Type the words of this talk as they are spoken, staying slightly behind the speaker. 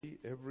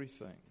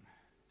Everything.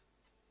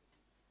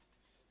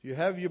 If you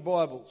have your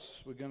Bibles,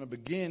 we're going to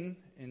begin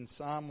in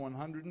Psalm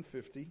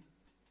 150.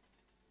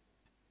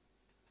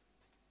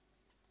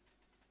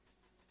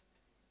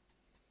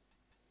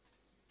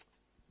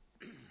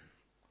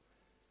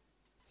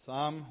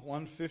 Psalm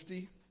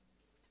 150,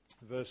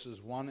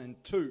 verses 1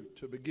 and 2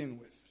 to begin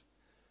with.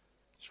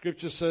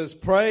 Scripture says,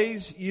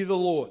 "Praise ye the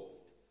Lord.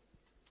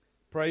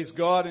 Praise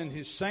God in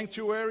His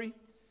sanctuary.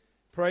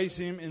 Praise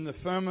Him in the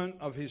firmament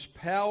of His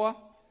power.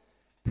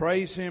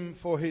 Praise Him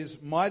for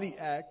His mighty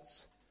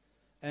acts,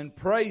 and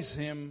praise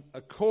Him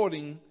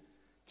according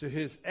to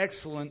His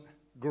excellent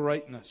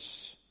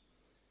greatness."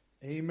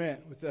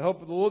 Amen. With the help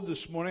of the Lord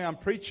this morning, I'm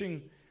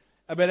preaching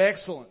about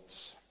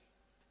excellence.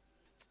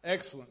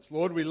 Excellence.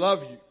 Lord, we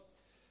love You.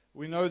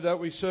 We know that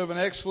we serve an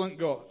excellent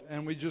God,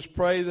 and we just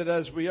pray that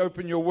as we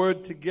open Your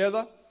Word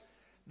together,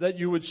 that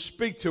You would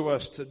speak to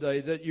us today,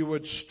 that You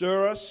would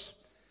stir us,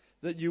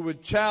 that You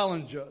would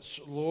challenge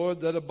us, Lord,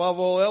 that above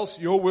all else,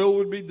 Your will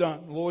would be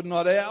done. Lord,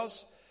 not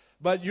ours,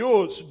 but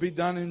Yours be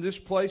done in this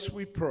place,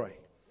 we pray.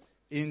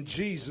 In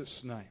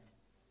Jesus' name.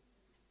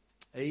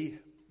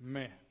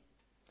 Amen.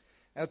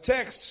 Our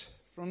text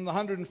from the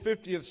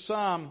 150th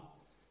Psalm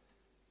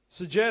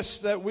suggests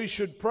that we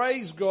should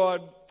praise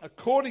God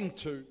according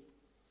to,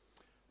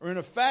 or in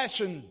a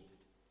fashion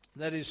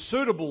that is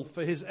suitable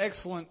for His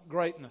excellent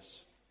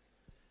greatness.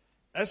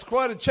 That's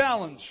quite a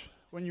challenge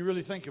when you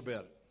really think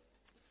about it.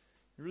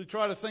 You really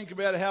try to think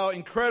about how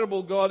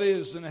incredible God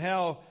is and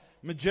how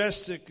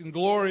majestic and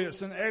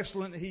glorious and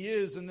excellent He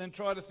is, and then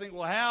try to think,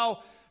 well,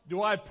 how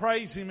do I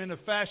praise Him in a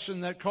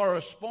fashion that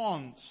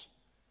corresponds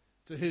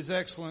to His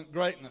excellent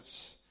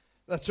greatness?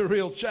 That's a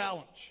real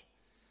challenge.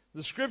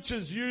 The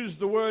Scriptures use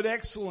the word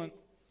excellent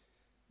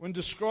when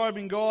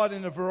describing God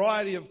in a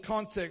variety of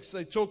contexts.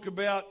 They talk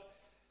about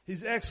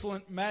His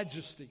excellent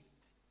majesty,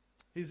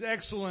 His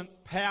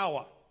excellent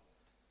power,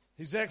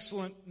 His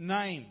excellent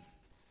name,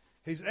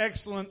 His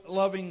excellent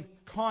loving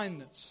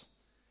kindness,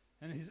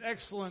 and His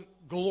excellent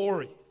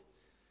glory.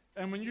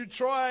 And when you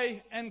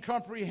try and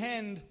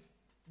comprehend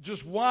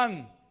just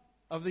one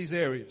of these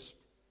areas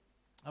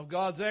of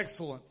God's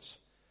excellence,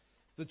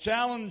 the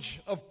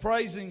challenge of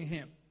praising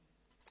Him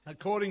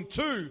according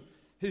to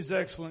His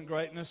excellent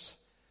greatness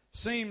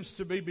seems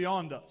to be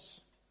beyond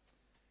us.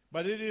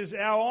 But it is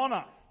our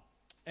honor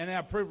and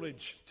our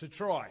privilege to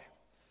try.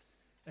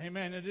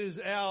 Amen. It is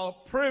our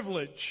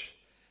privilege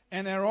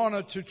and our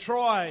honor to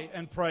try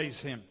and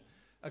praise Him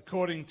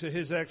according to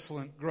His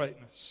excellent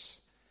greatness.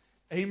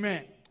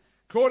 Amen.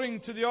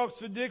 According to the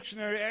Oxford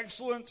Dictionary,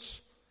 excellence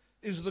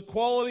is the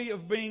quality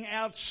of being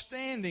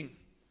outstanding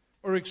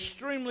or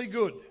extremely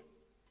good.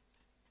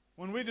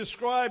 When we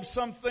describe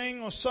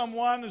something or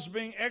someone as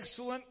being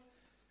excellent,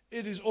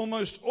 it is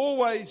almost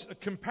always a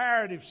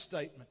comparative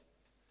statement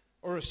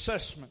or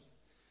assessment.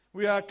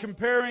 We are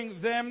comparing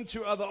them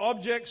to other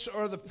objects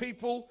or other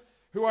people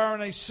who are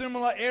in a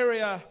similar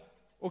area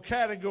or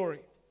category.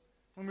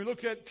 When we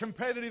look at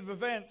competitive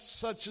events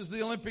such as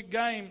the Olympic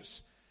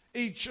Games,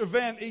 each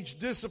event, each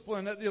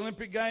discipline at the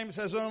Olympic Games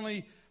has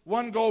only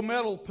one gold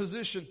medal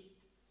position.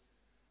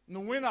 And the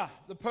winner,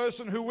 the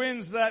person who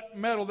wins that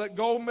medal, that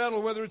gold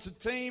medal, whether it's a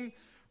team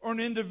or an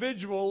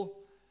individual,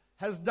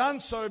 has done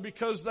so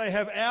because they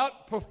have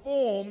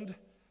outperformed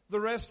the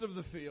rest of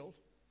the field.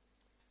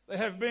 They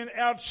have been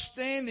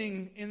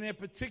outstanding in their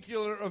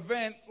particular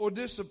event or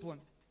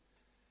discipline.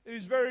 It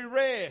is very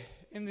rare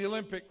in the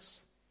Olympics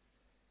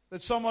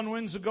that someone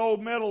wins a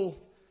gold medal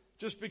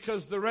just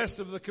because the rest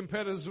of the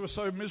competitors were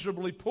so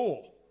miserably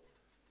poor.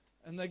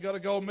 And they got a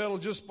gold medal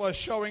just by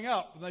showing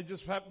up. And they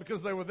just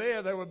because they were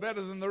there, they were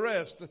better than the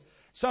rest.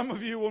 Some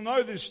of you will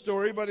know this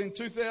story, but in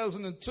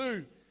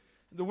 2002,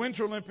 the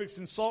Winter Olympics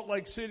in Salt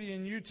Lake City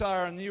in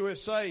Utah in the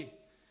USA,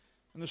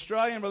 an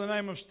Australian by the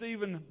name of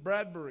Stephen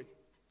Bradbury,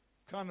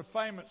 it's kind of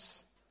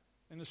famous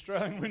in the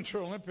Australian Winter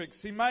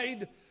Olympics. He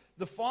made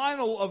the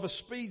final of a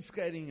speed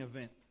skating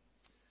event.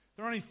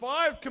 There were only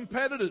 5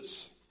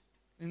 competitors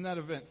in that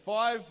event.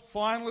 5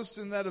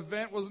 finalists in that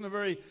event. It wasn't a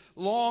very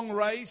long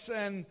race,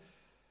 and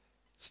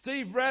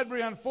Steve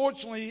Bradbury,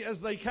 unfortunately,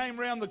 as they came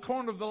around the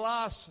corner of the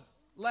last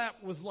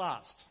lap, was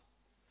last.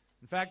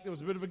 In fact, there was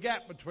a bit of a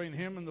gap between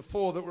him and the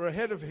 4 that were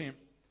ahead of him.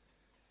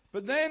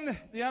 But then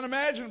the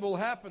unimaginable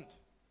happened.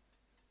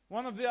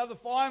 One of the other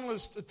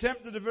finalists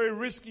attempted a very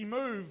risky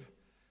move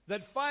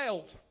that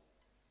failed,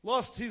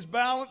 lost his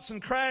balance and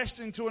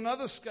crashed into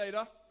another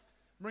skater,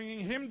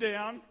 bringing him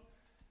down.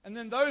 And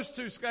then those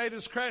 2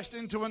 skaters crashed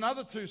into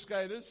another 2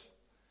 skaters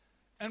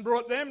and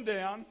brought them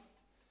down.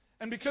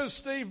 And because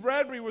Steve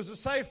Bradbury was a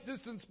safe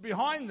distance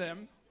behind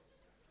them,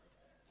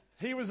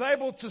 he was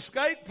able to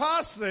skate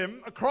past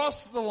them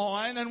across the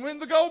line and win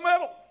the gold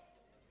medal.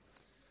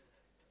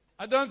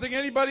 I don't think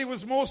anybody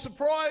was more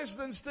surprised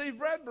than Steve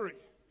Bradbury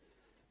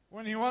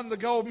when he won the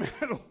gold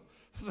medal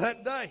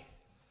that day.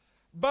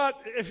 But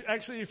I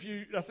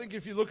think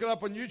if you look it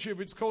up on YouTube,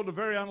 it's called a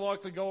very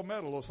unlikely gold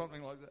medal or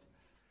something like that.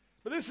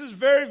 But this is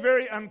very,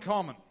 very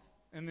uncommon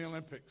in the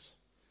Olympics.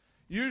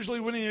 Usually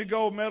winning a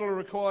gold medal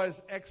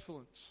requires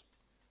excellence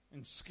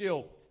and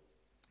skill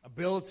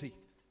ability,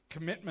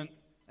 commitment,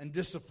 and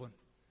discipline.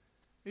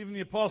 Even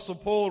the Apostle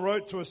Paul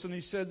wrote to us and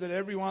he said that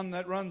everyone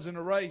that runs in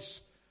a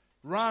race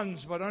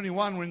runs, but only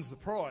one wins the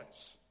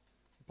prize.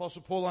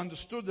 Apostle Paul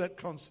understood that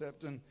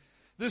concept, and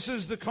this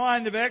is the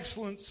kind of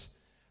excellence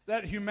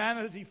that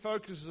humanity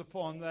focuses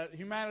upon, that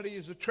humanity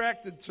is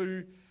attracted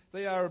to,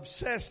 they are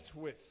obsessed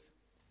with.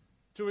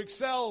 To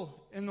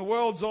excel in the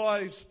world's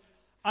eyes,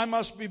 I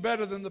must be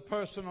better than the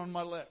person on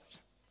my left.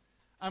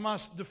 I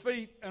must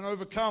defeat and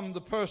overcome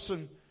the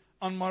person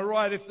on my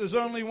right. If there's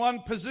only one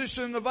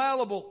position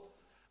available,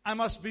 I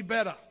must be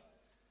better.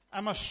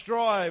 I must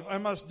strive. I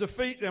must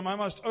defeat them. I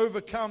must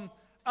overcome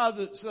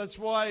others. That's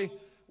why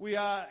we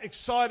are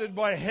excited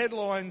by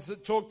headlines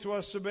that talk to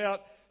us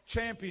about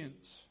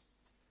champions,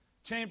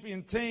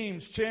 champion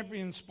teams,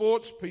 champion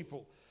sports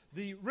people,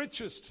 the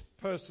richest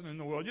person in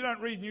the world. You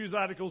don't read news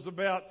articles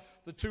about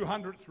the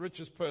 200th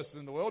richest person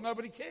in the world.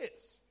 Nobody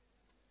cares.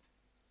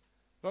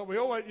 But we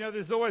always,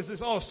 there's always this,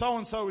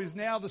 so-and-so is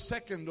now the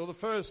second or the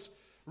first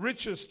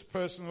richest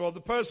person, or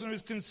the person who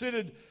is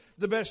considered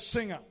the best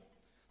singer,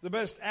 the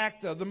best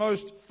actor, the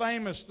most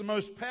famous, the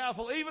most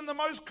powerful, even the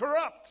most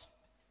corrupt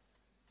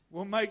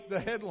will make the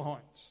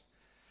headlines.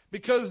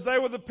 Because they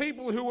were the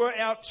people who were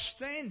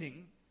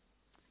outstanding,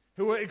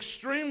 who were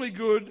extremely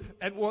good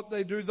at what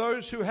they do,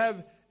 those who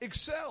have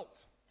excelled.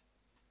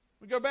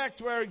 We go back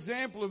to our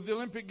example of the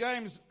Olympic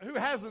Games. Who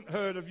hasn't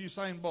heard of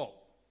Usain Bolt?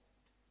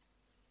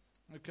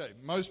 Okay,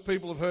 most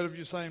people have heard of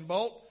Usain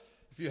Bolt.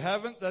 If you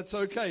haven't, that's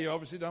okay. You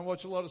obviously don't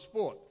watch a lot of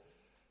sport.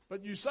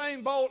 But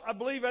Usain Bolt, I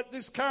believe at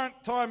this current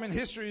time in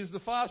history, is the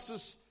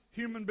fastest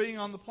human being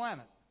on the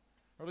planet.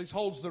 Or at least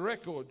holds the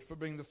record for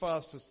being the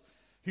fastest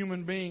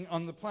human being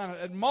on the planet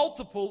at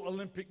multiple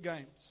Olympic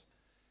Games.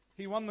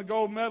 He won the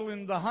gold medal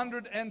in the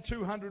 100 and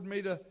 200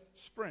 meter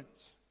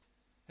sprints.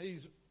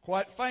 He's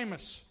quite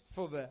famous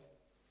for that.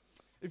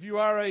 If you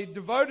are a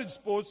devoted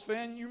sports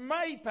fan, you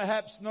may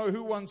perhaps know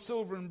who won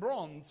silver and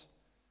bronze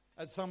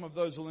at some of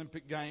those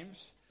Olympic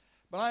Games.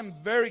 But I'm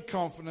very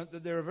confident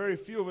that there are very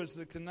few of us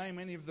that can name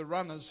any of the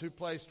runners who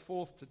placed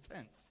 4th to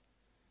 10th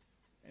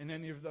in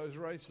any of those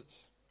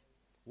races.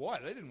 Why?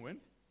 They didn't win.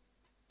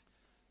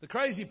 The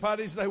crazy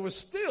part is they were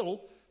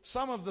still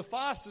some of the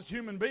fastest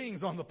human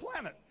beings on the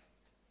planet.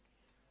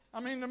 I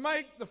mean, to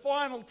make the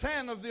final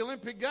 10 of the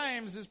Olympic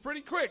Games is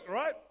pretty quick,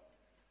 right?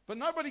 But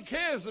nobody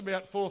cares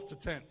about 4th to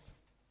 10th.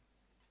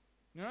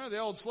 You know, the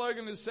old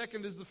slogan is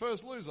second is the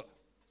first loser.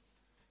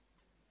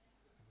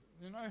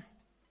 You know,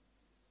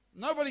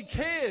 nobody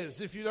cares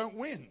if you don't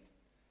win.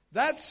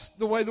 That's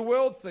the way the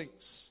world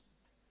thinks.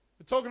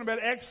 We're talking about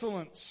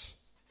excellence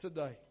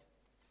today.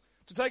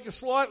 To take a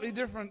slightly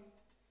different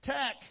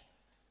tack,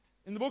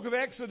 in the book of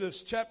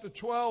Exodus, chapter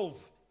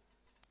 12,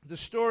 the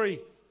story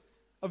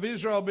of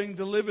Israel being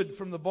delivered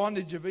from the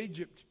bondage of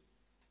Egypt.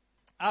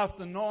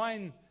 After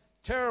 9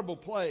 terrible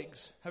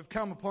plagues have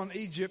come upon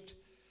Egypt,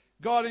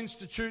 God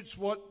institutes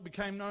what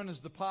became known as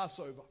the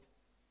Passover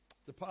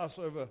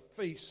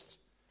feast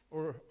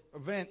or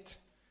event.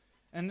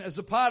 And as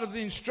a part of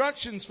the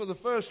instructions for the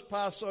first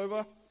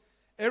Passover,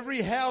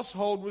 every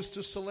household was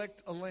to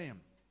select a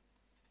lamb.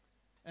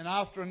 And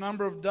after a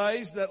number of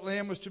days, that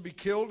lamb was to be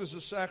killed as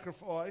a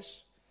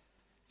sacrifice.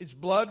 Its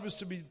blood was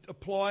to be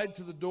applied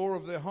to the door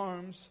of their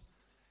homes.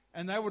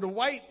 And they were to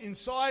wait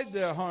inside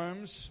their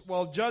homes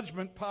while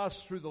judgment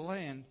passed through the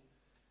land.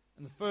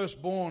 And the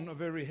firstborn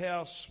of every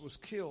house was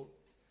killed.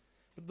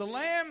 But the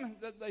lamb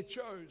that they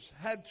chose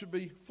had to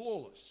be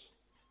flawless.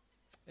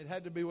 It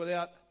had to be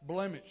without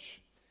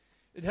blemish.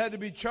 It had to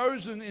be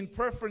chosen in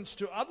preference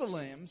to other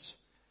lambs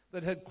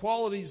that had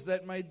qualities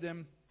that made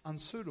them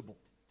unsuitable.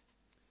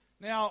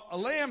 Now, a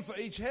lamb for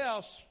each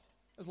house,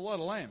 there's a lot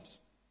of lambs.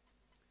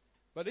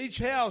 But each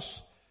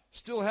house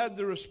still had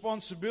the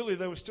responsibility,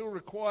 they were still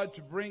required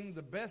to bring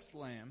the best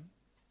lamb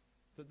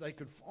that they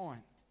could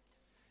find.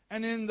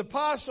 And in the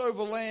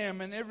Passover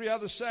lamb and every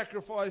other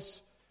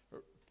sacrifice,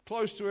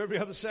 close to every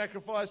other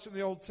sacrifice in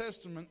the Old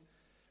Testament,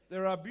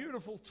 there are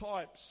beautiful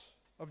types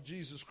of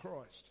Jesus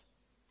Christ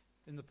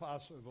in the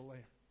Passover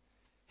lamb.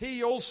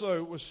 He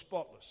also was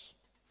spotless,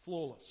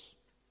 flawless,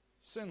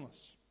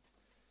 sinless.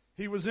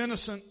 He was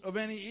innocent of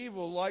any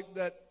evil like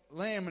that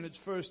lamb in its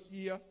first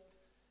year,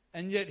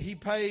 and yet he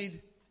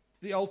paid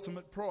the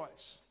ultimate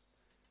price.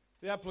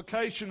 The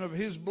application of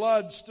his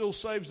blood still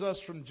saves us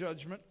from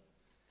judgment,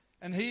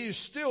 and he is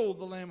still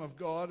the Lamb of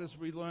God, as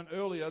we learned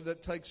earlier,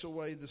 that takes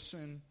away the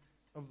sin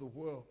of the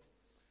world.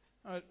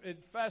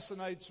 It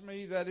fascinates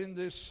me that in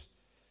this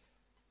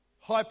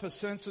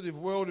hypersensitive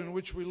world in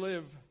which we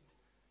live,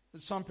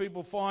 that some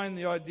people find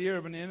the idea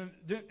of an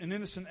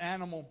innocent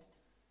animal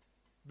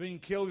being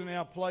killed in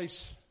our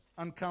place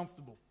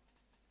uncomfortable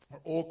or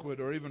awkward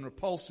or even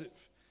repulsive.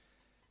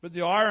 But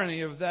the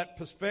irony of that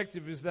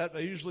perspective is that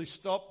they usually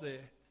stop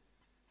there.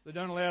 They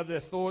don't allow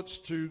their thoughts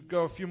to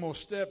go a few more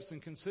steps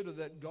and consider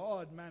that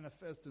God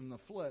manifest in the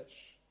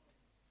flesh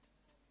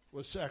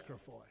was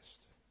sacrificed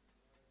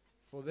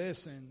for their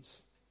sins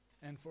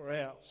and for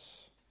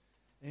ours.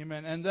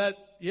 Amen. And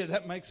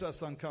that makes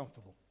us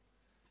uncomfortable.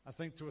 I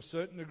think to a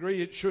certain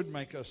degree it should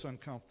make us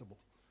uncomfortable.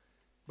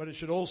 but it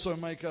should also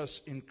make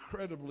us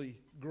incredibly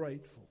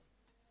grateful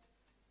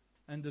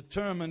and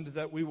determined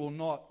that we will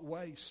not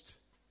waste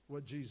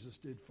what Jesus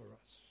did for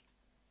us.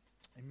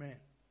 Amen.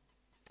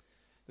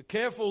 The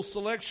careful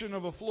selection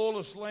of a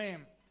flawless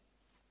lamb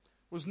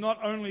was not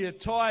only a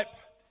type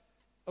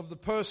of the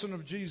person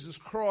of Jesus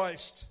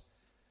Christ,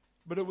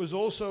 but it was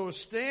also a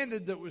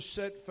standard that was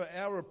set for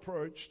our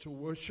approach to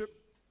worship,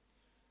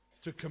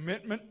 to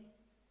commitment,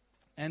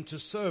 and to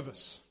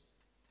service.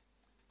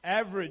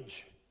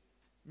 Average,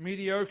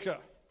 mediocre,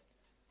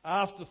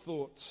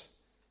 afterthoughts,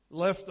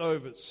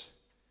 leftovers,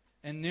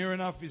 and near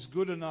enough is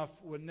good enough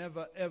were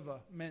never ever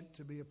meant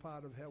to be a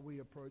part of how we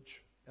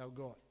approach our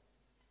God.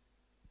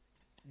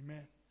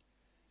 Amen.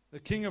 The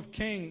King of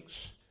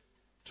Kings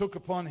took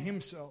upon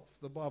himself,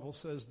 the Bible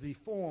says, the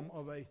form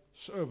of a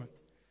servant.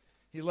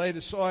 He laid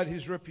aside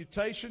his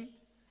reputation,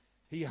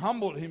 he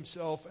humbled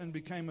himself and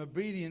became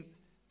obedient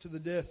to the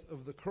death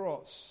of the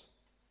cross.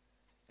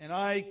 And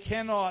I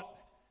cannot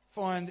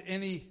find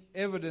any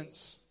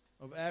evidence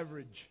of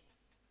average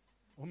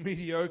or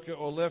mediocre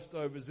or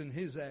leftovers in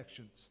his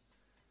actions.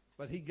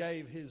 But he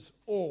gave his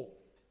all.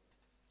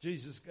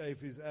 Jesus gave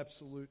his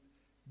absolute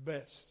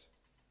best.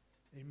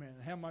 Amen.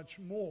 How much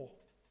more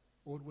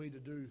ought we to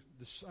do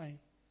the same?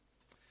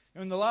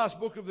 In the last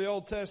book of the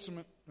Old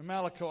Testament,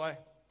 Malachi,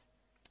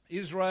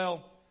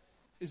 Israel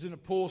is in a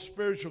poor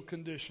spiritual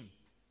condition.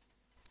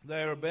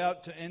 They are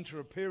about to enter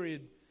a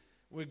period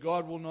where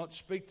God will not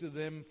speak to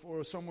them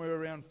for somewhere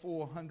around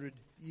 400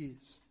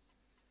 years.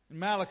 In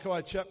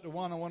Malachi chapter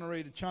 1, I want to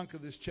read a chunk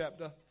of this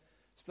chapter,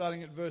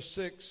 starting at verse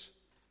 6.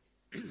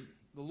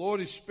 The Lord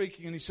is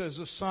speaking and he says,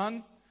 "The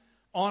son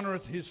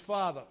honoureth his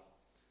father,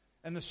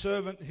 and the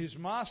servant his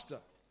master.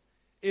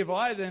 If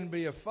I then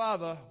be a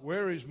father,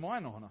 where is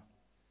mine honour?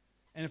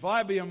 And if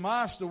I be a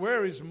master,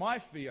 where is my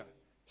fear?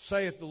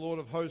 Saith the Lord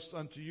of hosts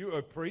unto you,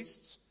 O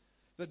priests,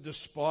 that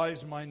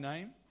despise my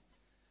name.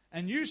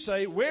 And you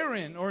say,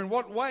 wherein or in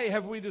what way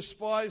have we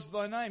despised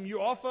thy name?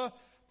 You offer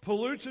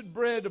polluted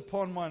bread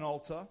upon mine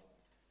altar.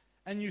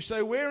 And you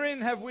say,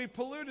 wherein have we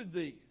polluted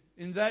thee?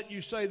 In that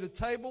you say, the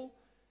table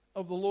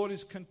of the Lord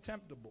is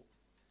contemptible.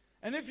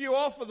 And if you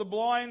offer the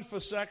blind for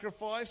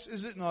sacrifice,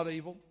 is it not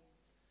evil?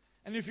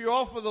 And if you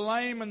offer the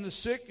lame and the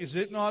sick, is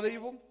it not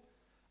evil?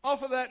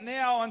 Offer that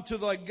now unto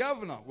thy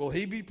governor. Will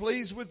he be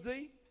pleased with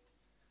thee?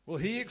 Will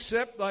he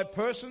accept thy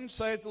person,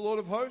 saith the Lord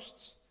of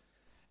hosts?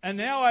 And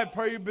now I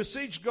pray you,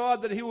 beseech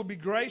God that he will be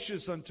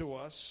gracious unto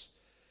us.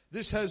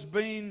 This has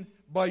been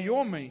by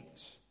your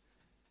means.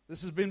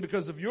 This has been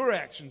because of your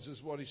actions,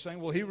 is what he's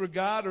saying. Will he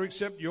regard or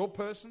accept your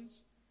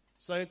persons,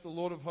 saith the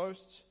Lord of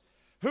hosts?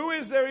 Who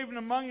is there even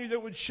among you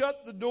that would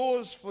shut the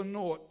doors for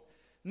naught?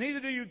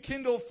 Neither do you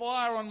kindle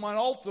fire on mine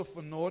altar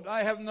for naught.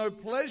 I have no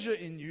pleasure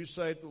in you,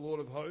 saith the Lord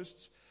of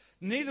hosts.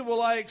 Neither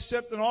will I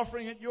accept an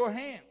offering at your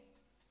hand.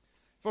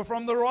 For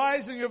from the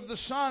rising of the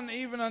sun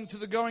even unto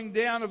the going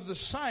down of the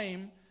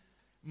same,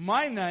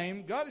 my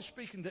name," God is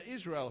speaking to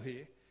Israel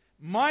here,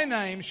 "my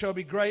name shall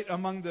be great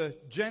among the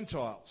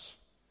Gentiles.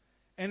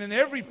 And in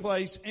every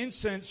place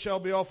incense shall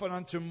be offered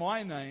unto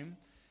my name,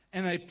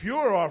 and a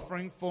pure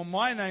offering, for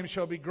my name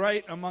shall be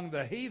great among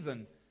the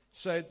heathen,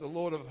 saith the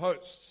Lord of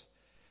hosts.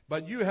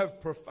 But you have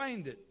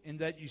profaned it, in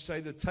that you say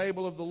the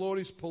table of the Lord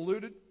is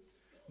polluted,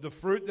 the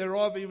fruit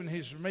thereof, even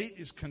his meat,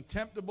 is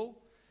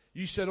contemptible.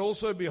 You said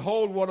also,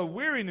 behold, what a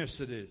weariness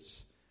it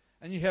is.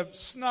 And you have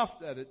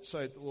snuffed at it,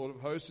 saith the Lord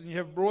of hosts, and you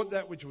have brought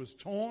that which was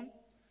torn,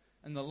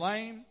 and the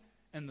lame,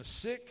 and the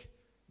sick.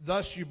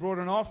 Thus you brought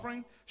an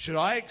offering. Should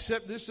I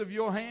accept this of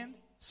your hand,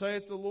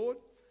 saith the Lord?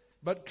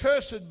 But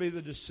cursed be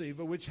the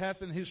deceiver, which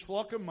hath in his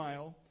flock a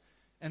male,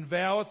 and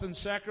voweth and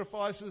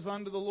sacrifices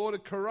unto the Lord a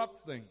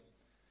corrupt thing.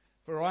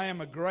 For I am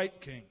a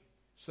great king,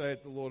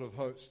 saith the Lord of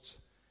hosts,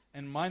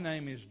 and my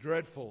name is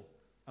dreadful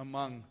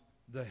among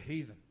the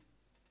heathen."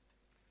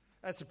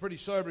 That's a pretty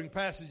sobering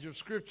passage of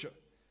Scripture.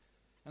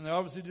 And they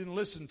obviously didn't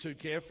listen too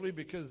carefully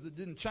because it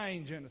didn't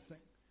change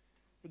anything.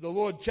 But the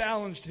Lord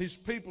challenged his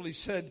people. He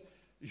said,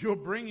 you're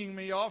bringing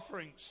me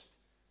offerings,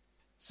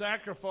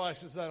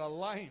 sacrifices that are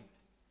lame.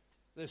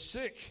 They're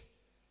sick.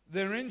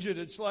 They're injured.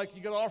 It's like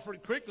you got to offer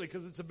it quickly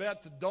because it's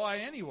about to die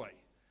anyway.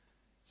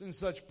 It's in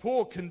such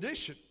poor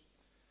condition.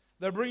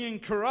 They're bringing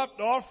corrupt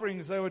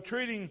offerings. They were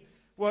treating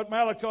what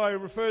Malachi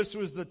refers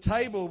to as the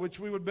table, which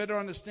we would better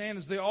understand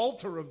as the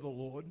altar of the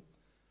Lord,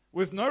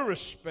 with no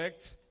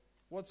respect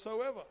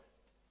whatsoever.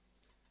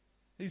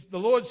 The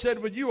Lord said,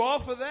 would you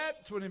offer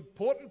that to an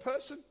important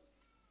person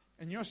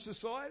in your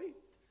society?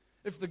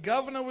 If the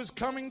governor was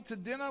coming to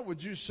dinner,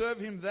 would you serve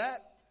him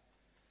that?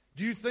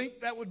 Do you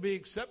think that would be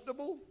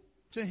acceptable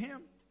to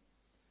him?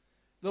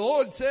 The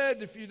Lord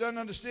said, if you don't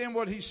understand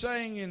what he's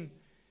saying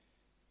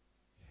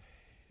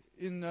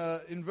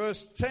in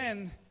verse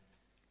 10,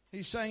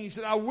 he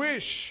said, I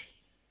wish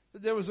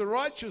that there was a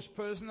righteous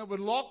person that would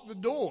lock the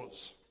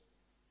doors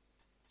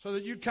so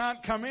that you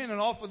can't come in and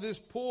offer this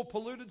poor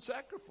polluted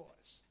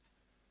sacrifice.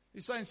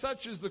 He's saying,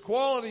 such is the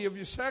quality of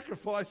your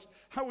sacrifice,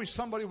 I wish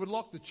somebody would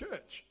lock the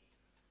church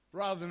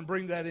rather than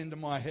bring that into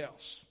my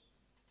house.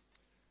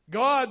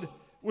 God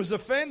was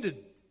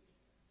offended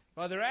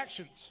by their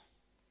actions,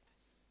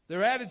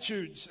 their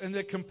attitudes, and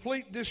their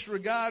complete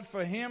disregard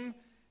for Him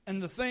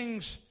and the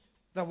things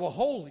that were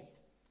holy.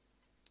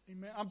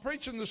 Amen. I'm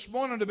preaching this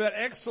morning about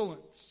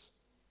excellence.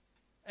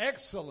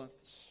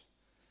 Excellence.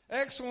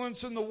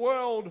 Excellence in the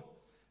world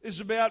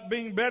is about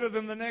being better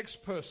than the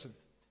next person.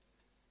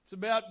 It's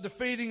about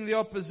defeating the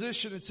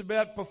opposition. It's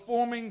about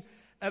performing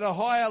at a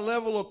higher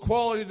level of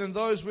quality than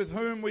those with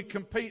whom we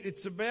compete.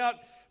 It's about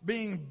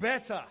being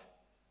better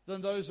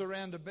than those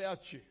around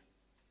about you.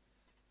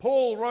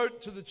 Paul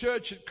wrote to the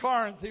church at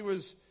Corinth.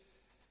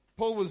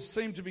 Paul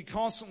seemed to be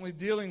constantly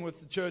dealing with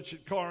the church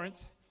at Corinth.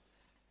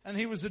 And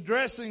he was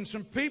addressing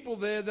some people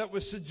there that were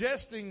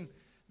suggesting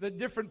that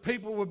different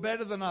people were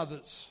better than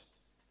others.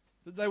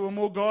 That they were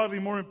more godly,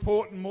 more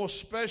important, more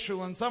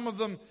special. And some of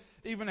them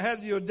even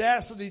had the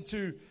audacity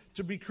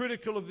to be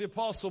critical of the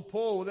Apostle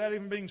Paul without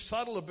even being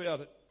subtle about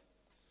it.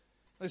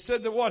 They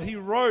said that what he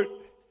wrote,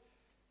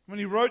 when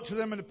he wrote to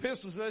them in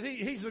epistles, that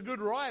he's a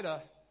good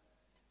writer.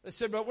 They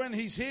said, but when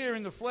he's here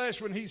in the flesh,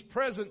 when he's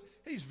present,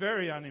 he's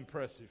very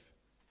unimpressive.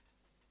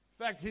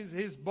 In fact,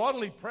 his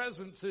bodily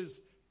presence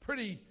is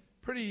pretty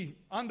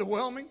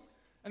underwhelming.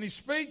 And his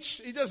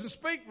speech, he doesn't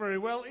speak very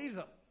well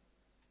either.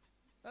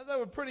 They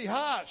were pretty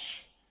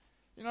harsh.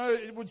 You know,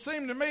 it would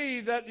seem to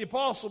me that the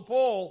Apostle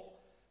Paul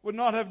would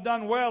not have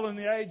done well in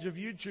the age of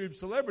YouTube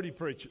celebrity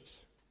preachers.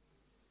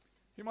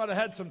 He might have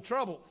had some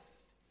trouble.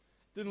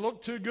 Didn't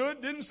look too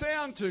good, didn't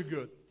sound too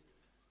good.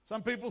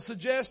 Some people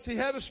suggest he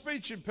had a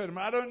speech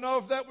impediment. I don't know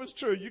if that was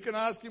true. You can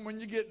ask him when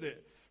you get there.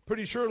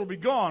 Pretty sure it'll be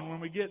gone when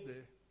we get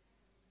there.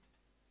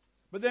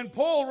 But then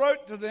Paul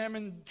wrote to them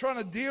and trying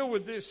to deal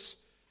with this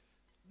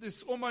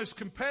almost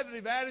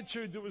competitive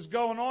attitude that was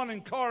going on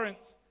in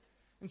Corinth.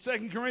 In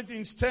 2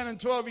 Corinthians 10 and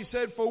 12, he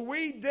said, for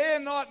we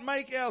dare not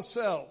make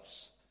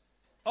ourselves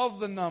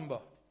of the number,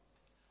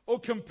 or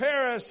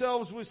compare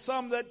ourselves with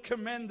some that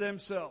commend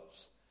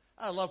themselves.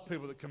 I love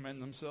people that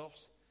commend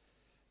themselves.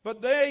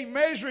 But they,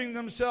 measuring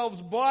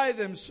themselves by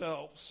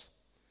themselves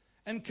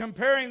and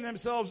comparing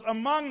themselves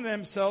among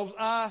themselves,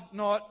 are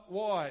not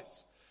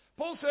wise.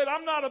 Paul said,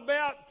 I'm not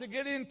about to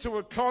get into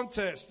a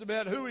contest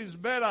about who is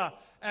better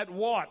at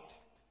what,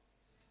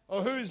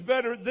 or who is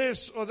better at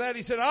this or that.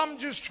 He said, I'm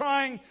just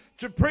trying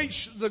to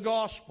preach the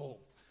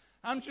gospel.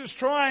 I'm just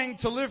trying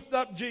to lift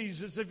up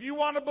Jesus. If you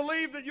want to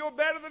believe that you're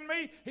better than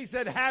me, he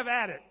said, have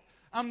at it.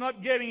 I'm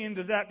not getting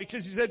into that,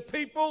 because he said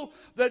people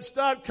that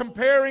start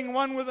comparing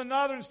one with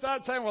another and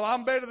start saying, well,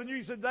 I'm better than you,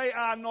 he said, they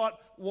are not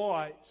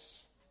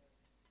wise.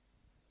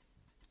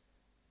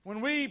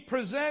 When we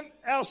present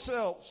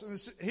ourselves,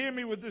 and hear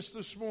me with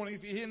this morning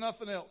if you hear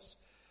nothing else,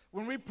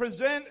 when we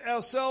present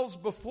ourselves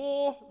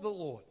before the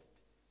Lord,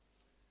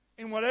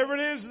 in whatever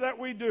it is that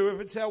we do, if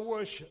it's our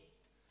worship,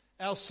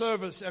 our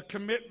service, our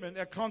commitment,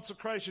 our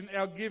consecration,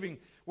 our giving,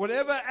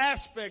 whatever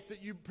aspect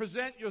that you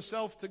present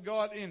yourself to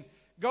God in,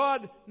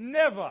 God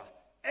never,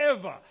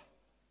 ever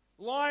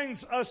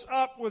lines us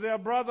up with our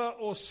brother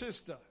or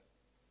sister,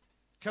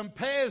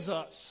 compares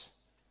us,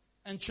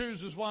 and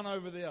chooses one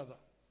over the other.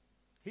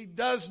 He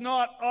does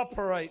not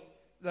operate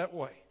that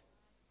way.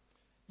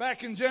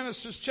 Back in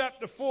Genesis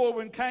chapter 4,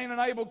 when Cain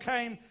and Abel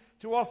came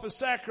to offer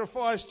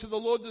sacrifice to the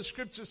Lord, the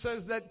scripture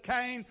says that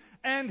Cain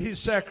and his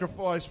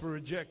sacrifice were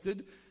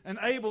rejected, and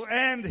Abel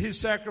and his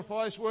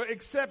sacrifice were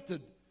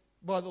accepted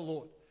by the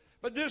Lord.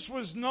 But this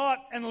was not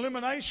an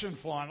elimination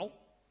final.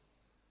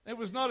 It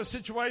was not a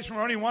situation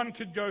where only one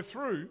could go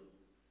through.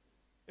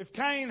 If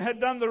Cain had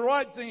done the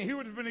right thing, he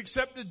would have been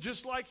accepted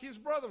just like his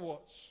brother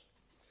was.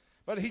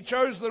 But he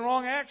chose the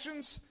wrong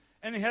actions,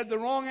 and he had the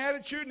wrong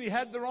attitude, and he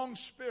had the wrong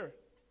spirit.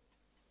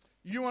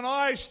 You and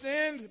I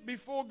stand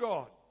before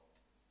God,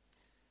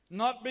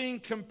 not being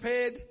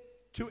compared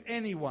to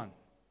anyone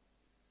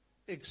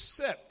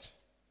except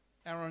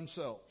our own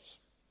selves.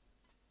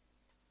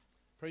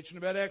 Preaching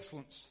about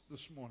excellence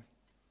this morning.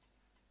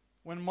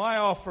 When my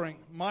offering,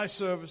 my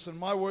service, and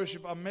my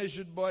worship are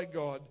measured by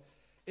God,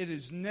 it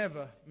is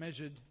never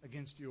measured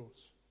against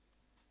yours.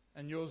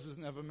 And yours is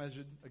never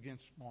measured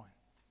against mine.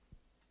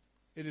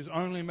 It is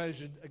only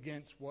measured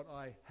against what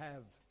I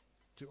have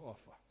to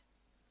offer.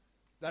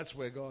 That's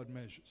where God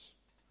measures.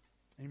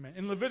 Amen.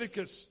 In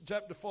Leviticus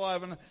chapter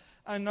 5, and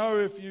I know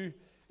if you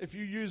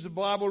use a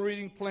Bible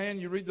reading plan,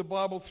 you read the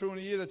Bible through in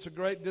a year, that's a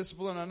great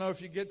discipline. I know if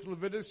you get to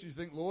Leviticus, you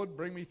think, Lord,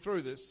 bring me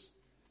through this.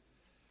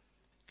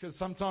 Because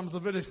sometimes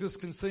Leviticus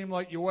can seem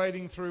like you're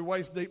wading through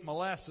waist-deep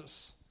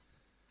molasses.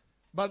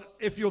 But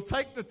if you'll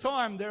take the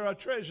time, there are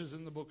treasures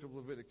in the book of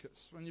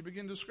Leviticus. When you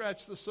begin to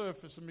scratch the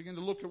surface and begin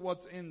to look at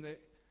what's in there.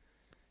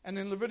 And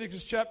in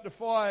Leviticus chapter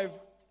 5,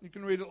 you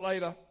can read it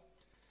later,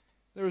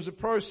 there is a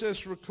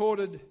process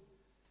recorded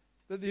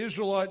that the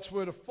Israelites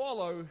were to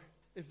follow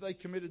if they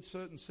committed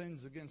certain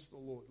sins against the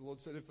Lord. The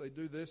Lord said if they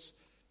do this,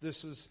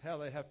 this is how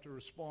they have to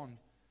respond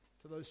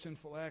to those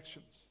sinful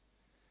actions.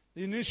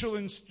 The initial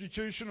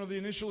institution or the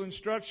initial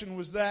instruction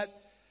was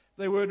that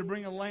they were to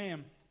bring a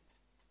lamb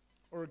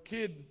or a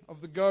kid of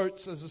the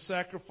goats as a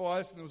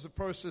sacrifice, and there was a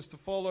process to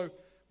follow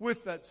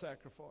with that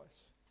sacrifice.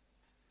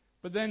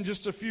 But then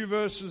just a few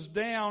verses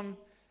down,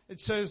 it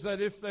says that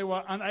if they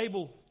were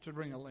unable to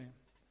bring a lamb,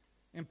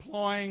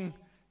 implying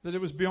that it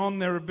was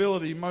beyond their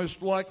ability,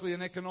 most likely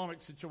an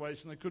economic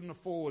situation, they couldn't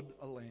afford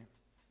a lamb,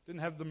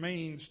 didn't have the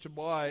means to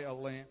buy a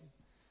lamb,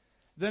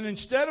 then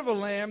instead of a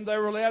lamb, they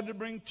were allowed to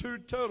bring 2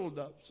 turtle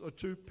doves or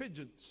 2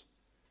 pigeons.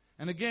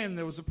 And again,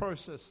 there was a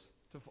process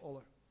to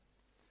follow.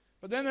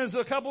 But then there's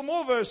a couple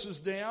more verses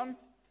down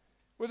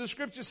where the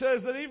scripture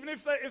says that even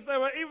if they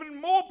were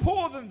even more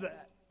poor than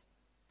that,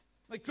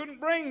 they couldn't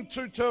bring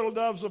 2 turtle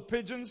doves or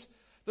pigeons,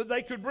 that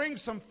they could bring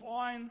some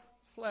fine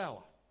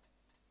flour.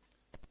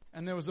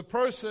 And there was a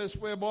process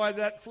whereby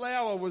that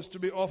flour was to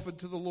be offered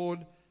to the Lord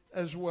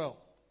as well.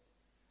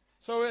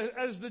 So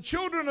as the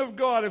children of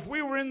God, if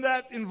we were in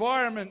that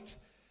environment,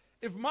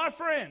 if my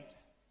friend,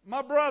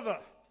 my brother,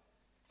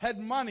 had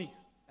money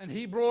and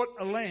he brought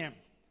a lamb,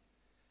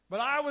 but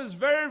I was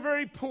very,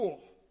 very poor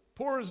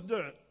as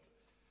dirt,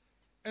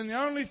 and the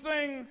only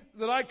thing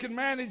that I could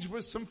manage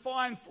was some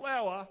fine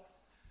flour,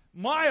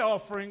 my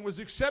offering was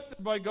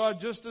accepted by God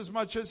just as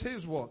much as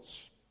his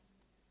was.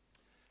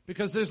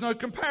 Because there's no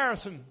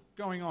comparison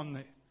going on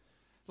there.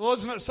 The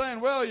Lord's not saying,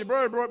 well, your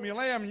brother brought me a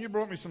lamb and you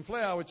brought me some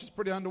flour, which is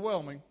pretty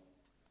underwhelming.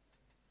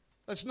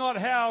 That's not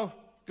how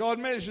God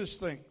measures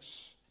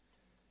things.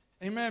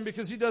 Amen.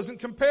 Because he doesn't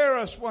compare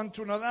us one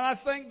to another. And I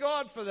thank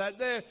God for that.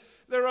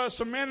 There are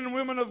some men and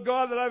women of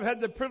God that I've had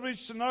the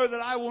privilege to know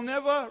that I will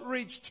never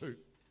reach to.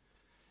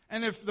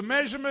 And if the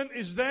measurement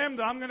is them,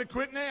 then I'm going to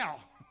quit now.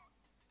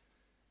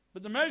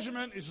 But the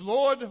measurement is,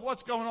 Lord,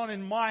 what's going on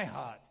in my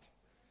heart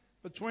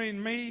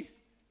between me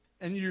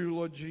and you,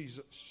 Lord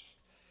Jesus.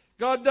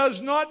 God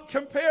does not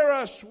compare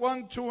us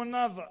one to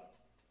another.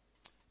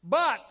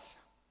 But,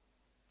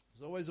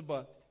 there's always a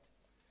but,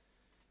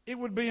 it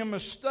would be a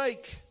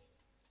mistake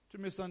to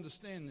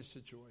misunderstand this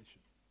situation.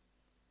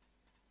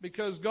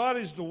 Because God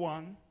is the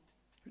one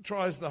who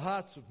tries the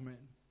hearts of men.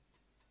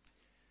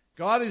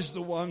 God is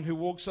the one who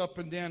walks up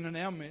and down in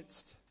our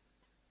midst,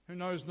 who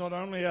knows not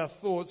only our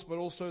thoughts, but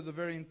also the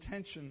very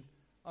intention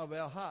of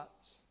our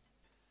hearts.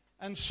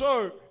 And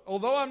so,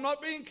 although I'm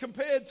not being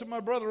compared to my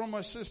brother or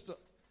my sister,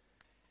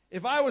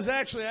 if I was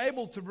actually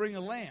able to bring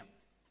a lamb,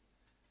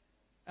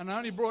 and I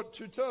only brought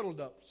 2 turtle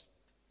doves,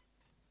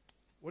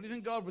 what do you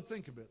think God would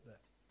think about that?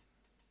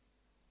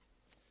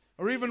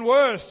 Or even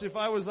worse, if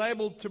I was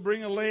able to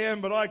bring a lamb,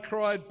 but I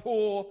cried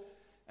poor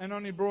and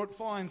only brought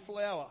fine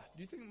flour,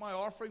 do you think my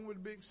offering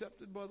would be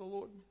accepted by the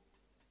Lord?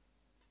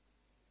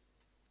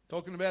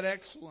 Talking about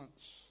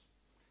excellence.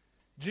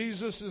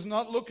 Jesus is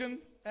not looking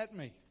at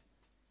me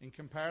in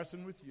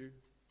comparison with you,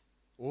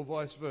 or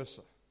vice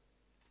versa.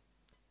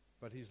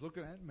 But he's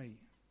looking at me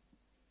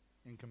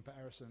in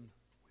comparison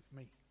with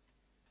me.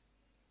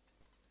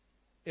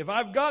 If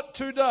I've got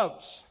 2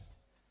 doves,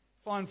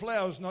 fine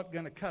flour is not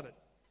going to cut it.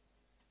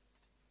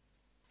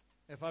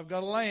 If I've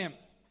got a lamb,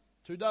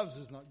 2 doves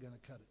is not going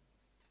to cut it.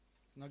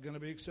 It's not going to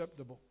be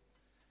acceptable.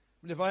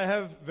 But if I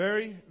have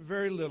very,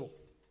 very little,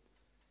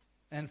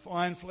 and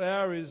fine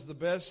flour is the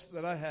best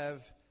that I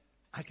have,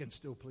 I can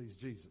still please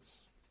Jesus.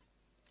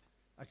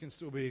 I can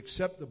still be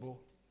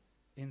acceptable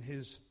in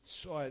his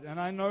sight. And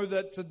I know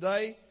that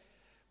today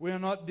we are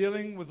not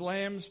dealing with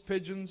lambs,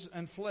 pigeons,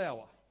 and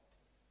flour.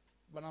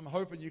 But I'm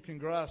hoping you can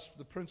grasp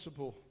the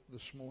principle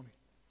this morning.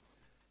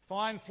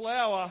 Fine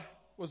flour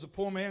was a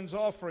poor man's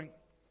offering.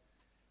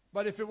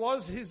 But if it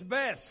was his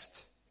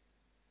best,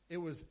 it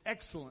was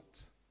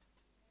excellent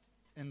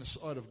in the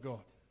sight of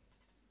God.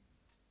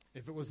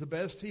 If it was the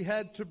best he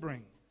had to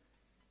bring,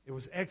 it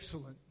was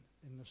excellent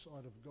in the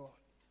sight of God.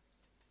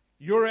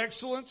 Your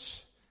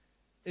excellence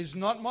is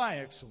not my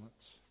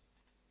excellence,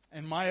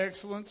 and my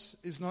excellence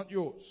is not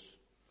yours.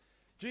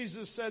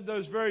 Jesus said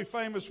those very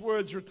famous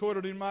words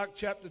recorded in Mark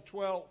chapter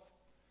 12.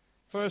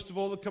 First of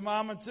all, the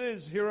commandments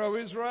is, Hear, O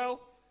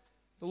Israel,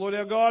 the Lord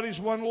our God is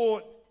one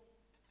Lord.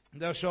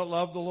 Thou shalt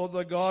love the Lord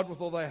thy God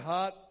with all thy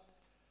heart,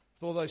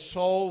 with all thy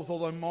soul, with all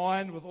thy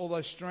mind, with all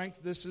thy strength.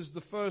 This is the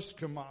first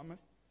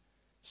commandment.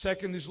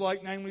 Second is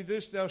like, namely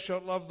this, thou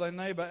shalt love thy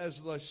neighbor as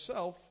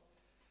thyself.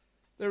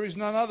 There is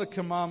none other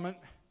commandment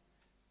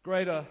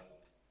greater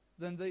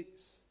than these.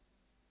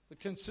 The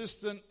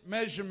consistent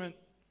measurement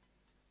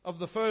of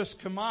the first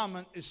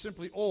commandment is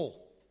simply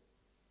all.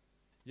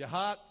 Your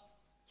heart,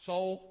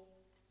 soul,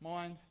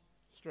 mind,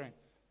 strength.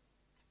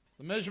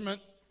 The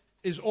measurement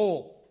is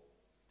all.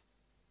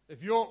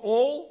 If your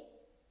all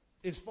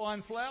is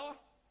fine flour,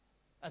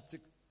 that's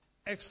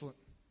excellent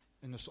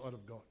in the sight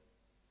of God.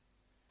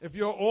 If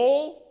your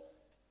all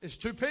is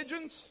 2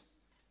 pigeons,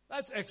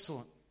 that's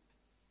excellent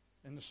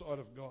in the sight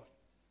of God.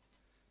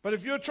 But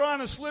if you're trying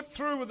to slip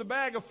through with a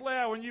bag of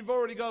flour and you've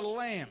already got a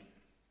lamb,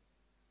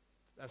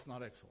 that's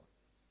not excellent.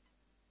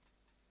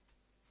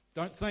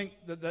 Don't think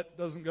that that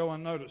doesn't go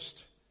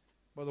unnoticed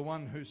by the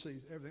one who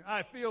sees everything.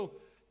 I feel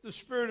the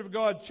Spirit of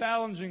God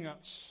challenging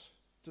us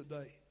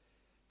today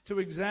to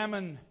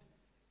examine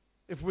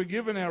if we're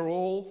giving our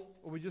all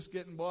or we're just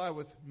getting by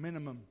with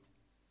minimum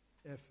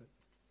effort.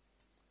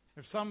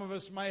 If some of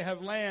us may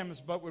have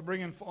lambs, but we're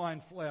bringing fine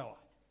flour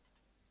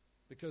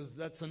because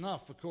that's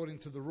enough according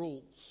to the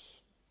rules.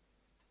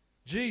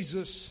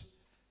 Jesus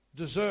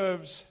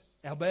deserves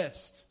our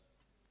best.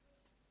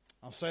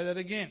 I'll say that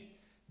again.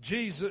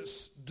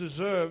 Jesus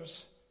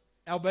deserves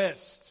our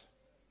best.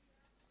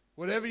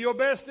 Whatever your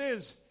best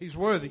is, He's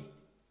worthy.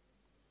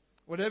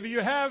 Whatever you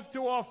have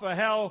to offer,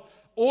 how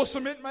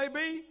awesome it may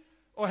be,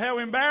 or how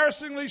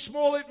embarrassingly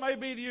small it may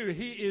be to you,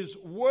 He is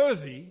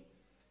worthy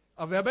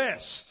of our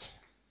best.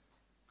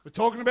 We're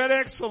talking about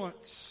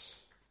excellence.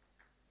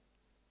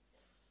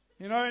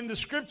 You know, in the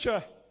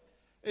Scripture,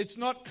 it's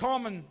not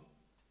common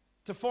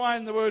to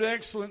find the word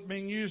excellent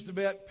being used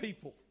about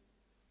people.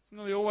 It's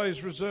nearly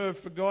always reserved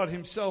for God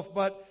Himself.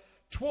 But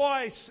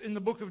twice in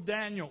the book of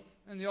Daniel,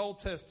 in the Old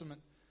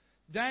Testament,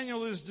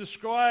 Daniel is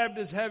described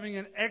as having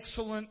an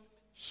excellent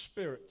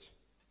spirit.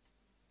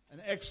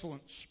 An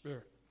excellent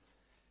spirit.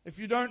 If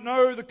you don't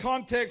know the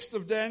context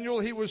of Daniel,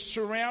 he was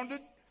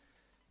surrounded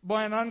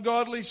by an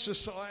ungodly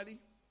society,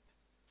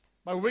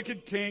 by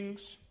wicked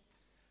kings,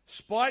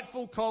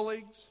 spiteful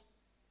colleagues,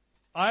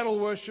 idol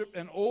worship,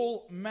 and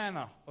all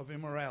manner of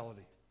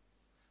immorality.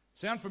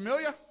 Sound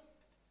familiar?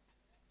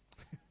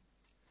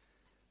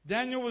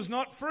 Daniel was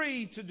not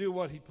free to do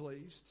what he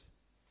pleased,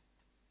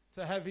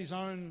 to have his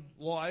own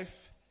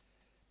life,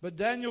 but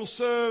Daniel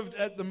served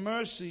at the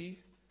mercy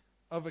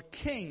of a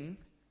king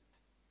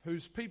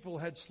whose people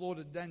had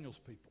slaughtered Daniel's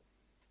people.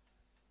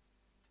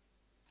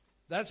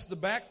 That's the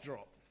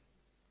backdrop.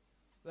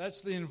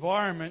 That's the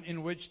environment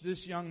in which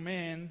this young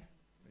man,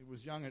 he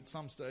was young at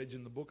some stage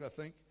in the book, I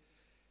think,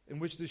 in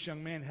which this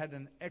young man had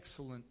an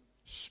excellent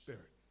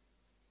spirit.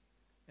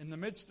 In the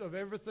midst of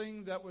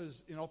everything that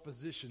was in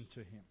opposition to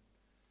him,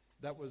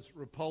 that was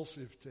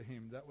repulsive to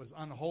him, that was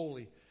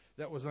unholy,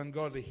 that was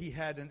ungodly, he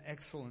had an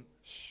excellent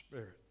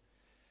spirit.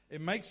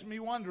 It makes me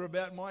wonder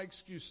about my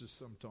excuses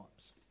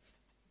sometimes.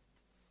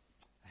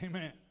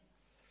 Amen.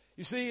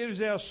 You see, it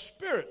is our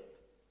spirit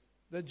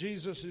that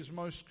Jesus is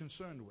most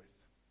concerned with.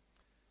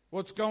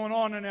 What's going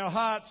on in our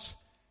hearts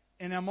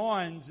and our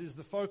minds is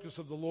the focus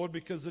of the Lord,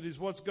 because it is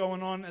what's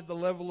going on at the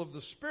level of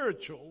the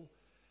spiritual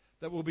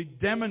that will be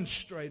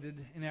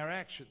demonstrated in our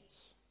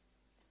actions.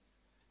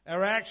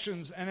 Our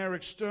actions and our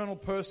external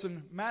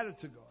person matter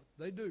to God.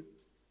 They do.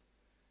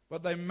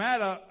 But they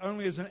matter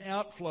only as an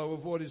outflow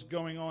of what is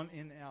going on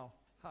in our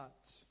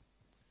hearts.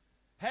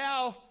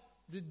 How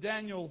did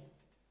Daniel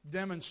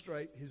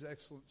demonstrate his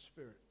excellent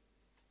spirit?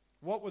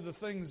 What were the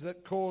things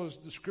that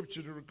caused the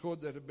Scripture to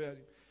record that about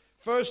him?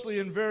 Firstly,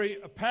 and very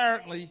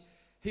apparently,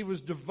 he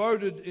was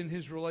devoted in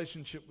his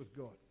relationship with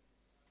God.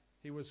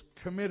 He was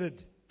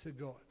committed to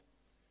God.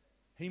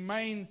 He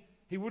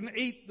wouldn't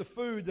eat the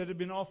food that had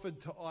been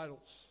offered to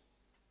idols.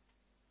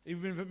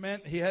 Even if it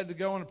meant he had to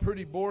go on a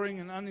pretty boring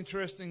and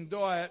uninteresting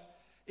diet,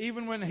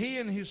 even when he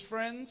and his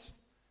friends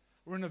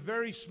were in a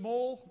very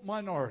small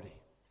minority,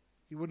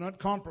 he would not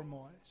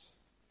compromise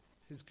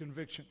his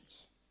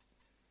convictions.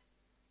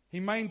 He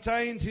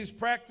maintained his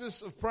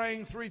practice of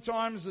praying 3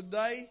 times a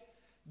day,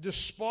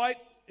 despite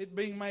it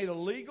being made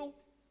illegal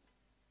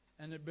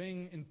and it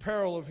being in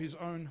peril of his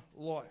own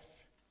life.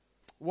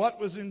 What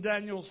was in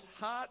Daniel's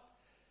heart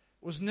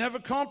was never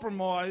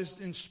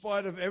compromised in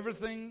spite of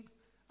everything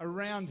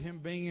around him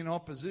being in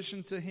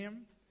opposition to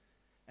him,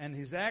 and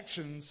his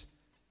actions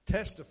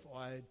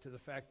testified to the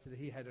fact that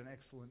he had an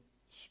excellent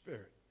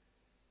spirit.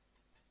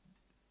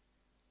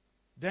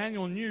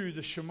 Daniel knew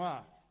the Shema.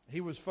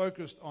 He was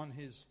focused on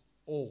his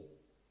all.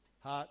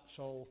 Heart,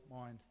 soul,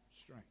 mind,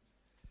 strength.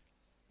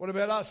 What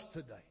about us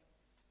today?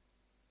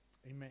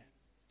 Amen.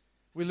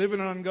 We live in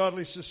an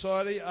ungodly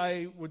society.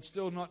 I would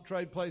still not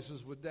trade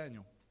places with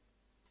Daniel.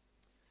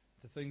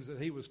 The things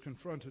that he was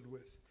confronted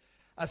with.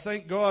 I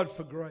thank God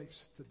for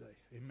grace today.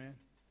 Amen.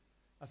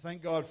 I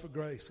thank God for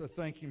grace. I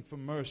thank Him for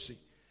mercy.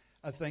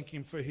 I thank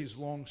Him for His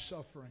long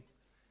suffering.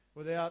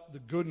 Without the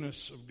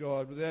goodness of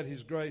God, without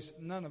His grace,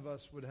 none of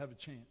us would have a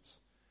chance.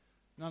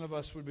 None of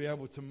us would be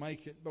able to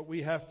make it. But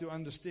we have to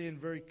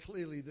understand very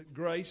clearly that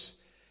grace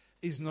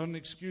is not an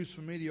excuse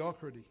for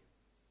mediocrity.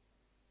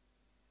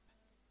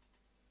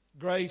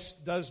 Grace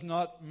does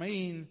not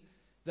mean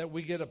that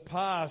we get a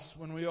pass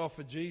when we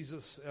offer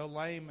Jesus our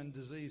lame and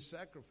diseased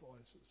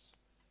sacrifices.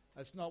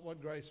 That's not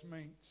what grace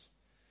means.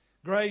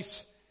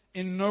 Grace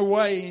in no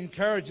way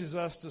encourages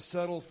us to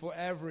settle for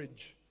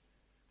average.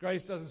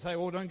 Grace doesn't say,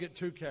 oh, don't get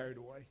too carried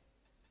away.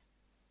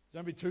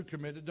 Don't be too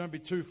committed. Don't be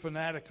too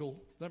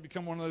fanatical. Don't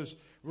become one of those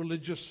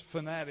religious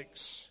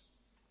fanatics.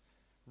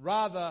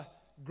 Rather,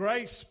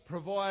 grace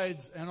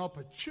provides an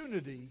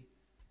opportunity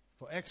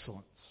for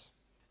excellence.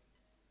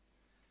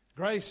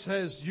 Grace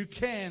says you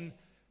can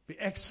be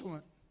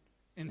excellent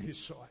in His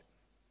sight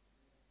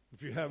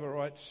if you have a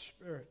right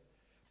spirit.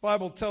 The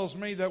Bible tells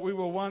me that we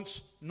were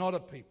once not a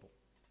people,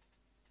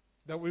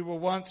 that we were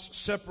once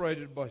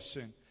separated by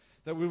sin,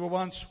 that we were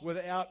once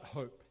without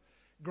hope.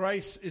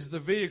 Grace is the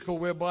vehicle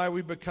whereby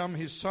we become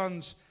His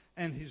sons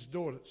and His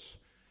daughters.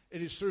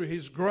 It is through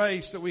His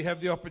grace that we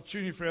have the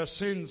opportunity for our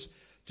sins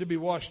to be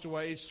washed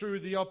away. It's through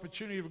the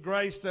opportunity of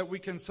grace that we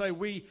can say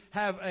we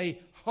have a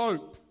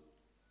hope.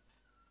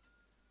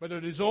 But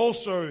it is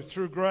also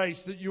through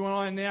grace that you and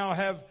I now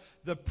have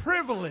the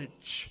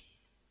privilege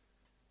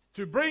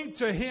to bring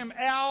to Him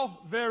our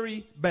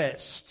very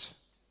best,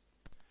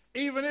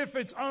 even if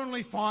it's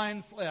only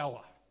fine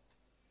flour.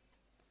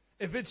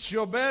 If it's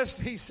your best,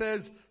 He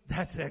says,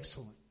 that's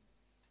excellent.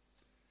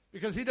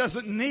 Because He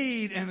doesn't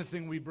need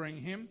anything we bring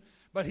Him,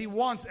 but He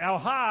wants our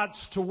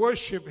hearts to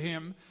worship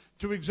Him,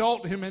 to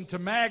exalt Him and to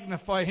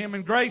magnify Him.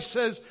 And grace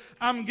says,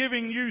 I'm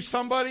giving you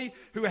somebody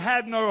who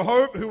had no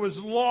hope, who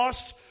was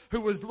lost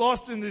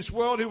in this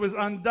world, who was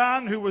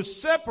undone, who was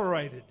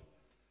separated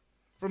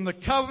from the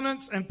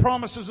covenants and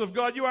promises of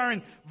God. You are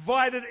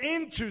invited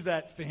into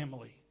that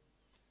family.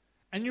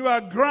 And you are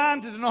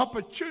granted an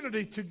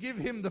opportunity to give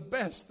Him the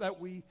best that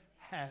we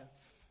have.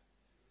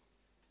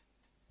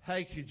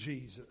 Thank you,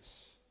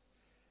 Jesus.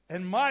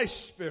 And my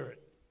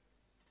spirit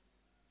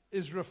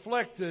is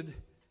reflected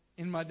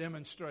in my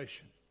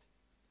demonstration.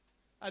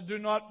 I do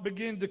not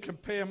begin to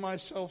compare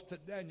myself to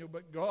Daniel,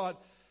 but God,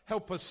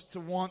 help us to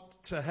want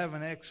to have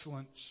an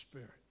excellent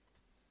spirit.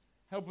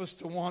 Help us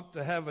to want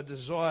to have a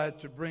desire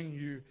to bring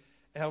you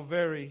our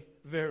very,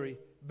 very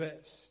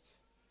best.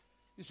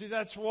 You see,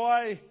 that's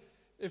why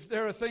if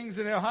there are things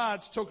in our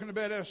hearts, talking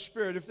about our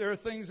spirit, if there are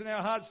things in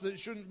our hearts that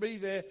shouldn't be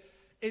there,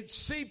 it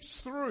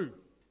seeps through.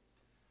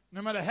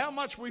 No matter how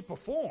much we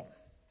perform,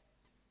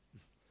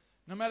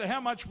 no matter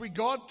how much we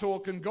God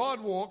talk and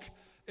God walk,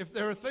 if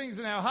there are things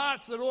in our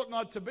hearts that ought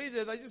not to be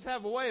there, they just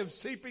have a way of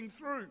seeping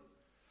through.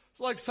 It's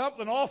like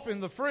something off in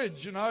the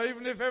fridge, you know,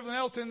 even if everything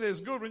else in there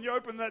is good, when you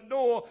open that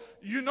door,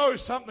 you know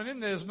something in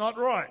there is not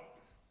right.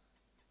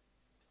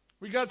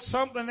 We got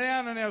something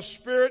down in our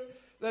spirit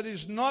that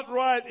is not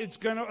right. It's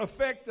going to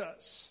affect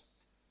us.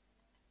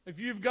 If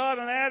you've got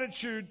an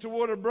attitude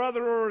toward a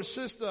brother or a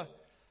sister,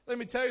 let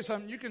me tell you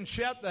something, you can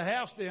shout the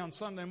house down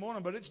Sunday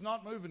morning, but it's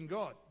not moving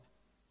God.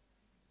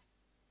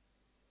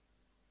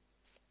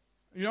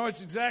 You know,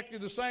 it's exactly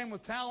the same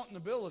with talent and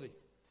ability.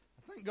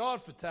 I thank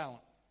God for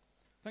talent.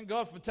 Thank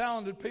God for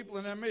talented people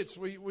in our midst.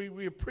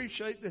 We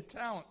appreciate their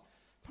talent.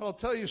 But I'll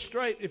tell you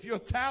straight, if your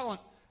talent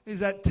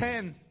is at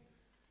 10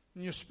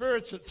 and your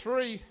spirit's at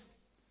 3,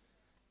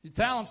 your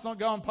talent's not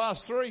going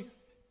past 3.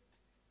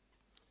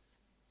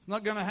 It's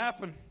not going to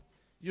happen.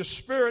 Your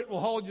spirit will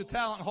hold your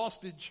talent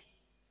hostage.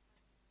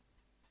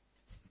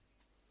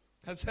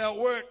 That's how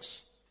it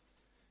works.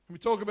 When we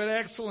talk about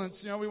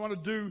excellence, you know, we want to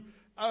do,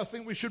 I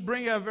think we should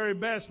bring our very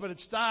best, but it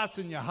starts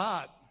in your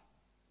heart.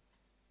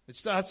 It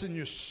starts in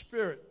your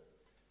spirit.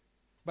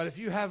 But if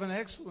you have an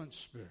excellent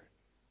spirit,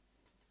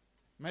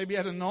 maybe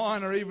at a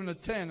 9 or even a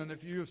 10, and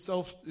if you're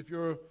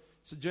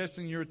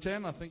suggesting you're a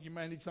 10, I think you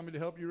may need somebody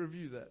to help you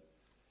review that.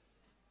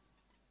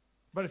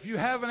 But if you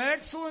have an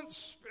excellent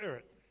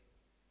spirit,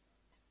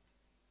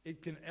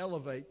 it can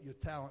elevate your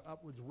talent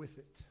upwards with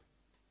it.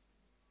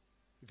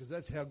 Because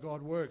that's how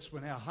God works.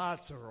 When our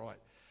hearts are right,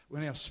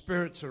 when our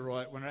spirits are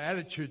right, when our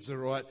attitudes are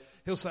right,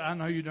 He'll say, I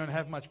know you don't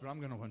have much, but I'm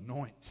going to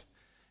anoint,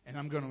 and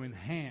I'm going to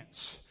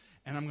enhance,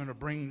 and I'm going to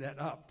bring that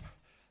up.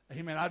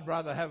 Amen. I'd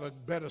rather have a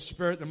better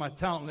spirit than my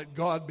talent. Let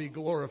God be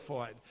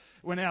glorified.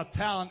 When our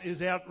talent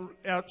is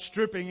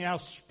outstripping our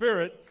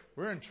spirit,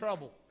 we're in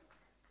trouble.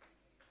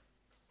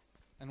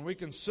 And we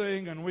can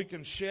sing, and we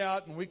can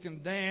shout, and we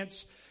can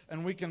dance,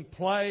 and we can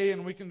play,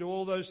 and we can do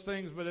all those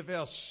things. But if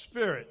our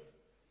spirit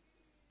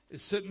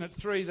is sitting at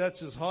 3,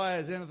 that's as high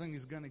as anything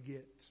is going to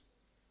get.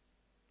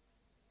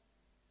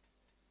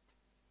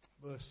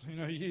 But, you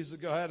know, years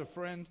ago I had a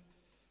friend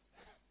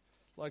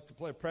like to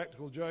play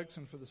practical jokes,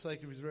 and for the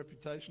sake of his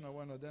reputation, I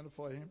won't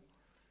identify him.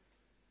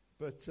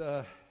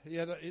 But he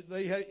had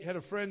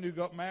a friend who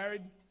got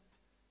married,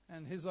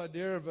 and his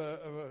idea of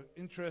a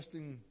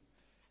interesting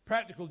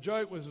practical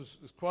joke was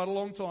quite a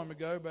long time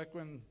ago, back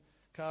when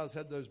cars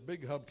had those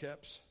big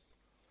hubcaps.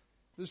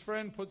 This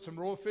friend put some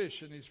raw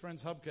fish in his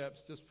friend's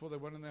hubcaps just before they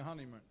went on their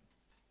honeymoon.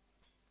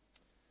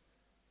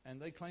 And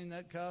they cleaned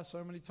that car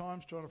so many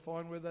times trying to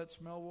find where that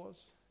smell was.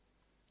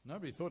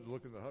 Nobody thought to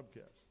look at the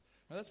hubcaps.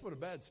 Now, that's what a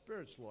bad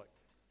spirit's like.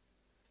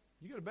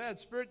 You got a bad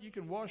spirit, you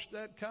can wash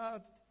that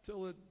car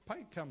till the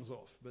paint comes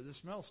off, but the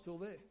smell's still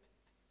there.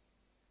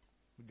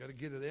 We've got to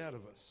get it out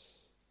of us.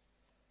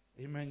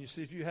 Amen. You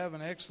see, if you have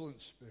an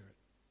excellent spirit,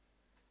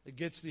 it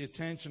gets the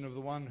attention of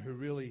the one who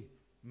really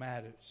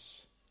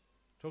matters.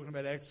 Talking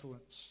about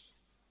excellence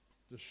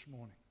this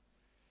morning.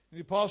 And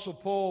the Apostle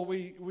Paul,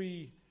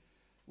 we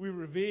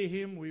revere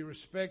him, we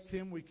respect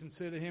him, we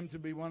consider him to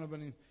be one of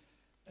an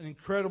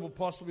incredible,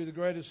 possibly the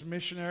greatest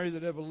missionary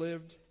that ever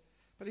lived.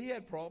 But he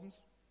had problems.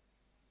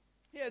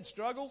 He had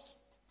struggles.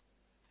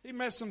 He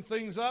messed some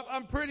things up.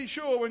 I'm pretty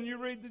sure when you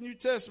read the New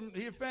Testament,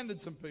 he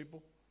offended some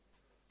people.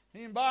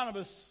 He and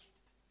Barnabas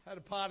had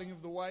a parting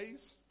of the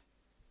ways.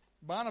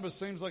 Barnabas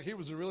seems like he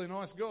was a really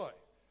nice guy.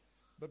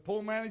 But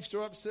Paul managed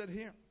to upset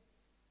him.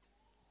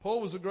 Paul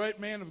was a great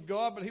man of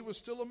God, but he was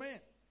still a man.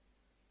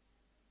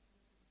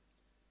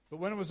 But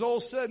when it was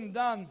all said and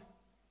done,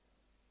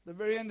 the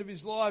very end of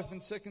his life in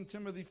 2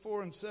 Timothy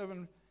 4 and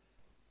 7,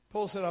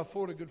 Paul said, I've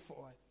fought a good fight.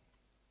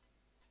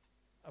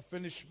 I've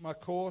finished my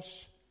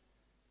course.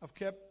 I've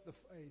kept the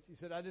faith. He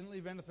said, I didn't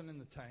leave anything in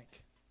the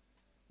tank.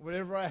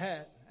 Whatever I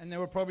had. And there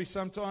were probably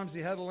sometimes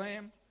he had a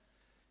lamb.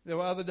 There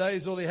were other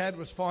days all he had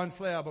was fine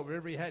flour, but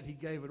whatever he had, he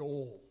gave it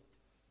all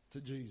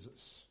to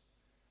Jesus.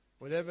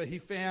 Whatever he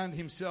found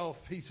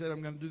himself, he said,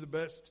 I'm going to do the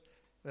best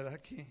that I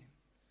can.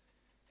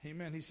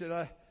 Amen. He said,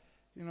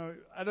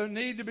 I don't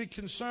need to be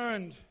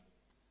concerned.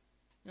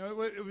 You know,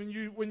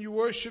 when you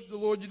worship the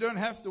Lord, you don't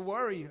have to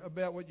worry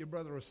about what your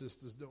brother or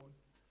sister's doing.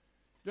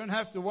 You don't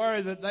have to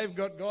worry that they've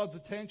got God's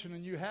attention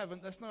and you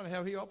haven't. That's not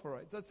how he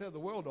operates. That's how the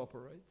world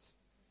operates.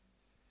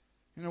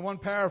 You know, one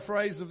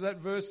paraphrase of that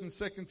verse in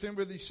 2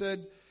 Timothy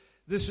said,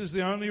 this is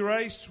the only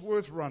race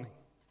worth running.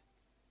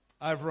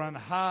 I've run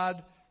hard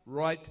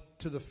right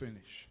to the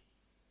finish.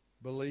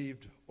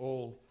 Believed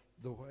all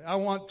the way. I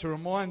want to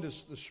remind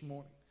us this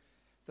morning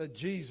that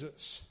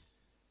Jesus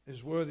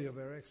is worthy of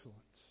our excellence.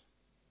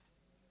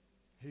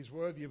 He's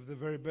worthy of the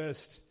very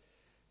best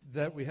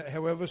that we have,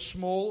 however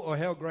small or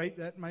how great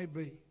that may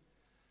be.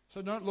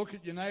 So don't look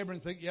at your neighbor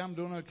and think, yeah, I'm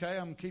doing okay,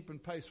 I'm keeping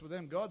pace with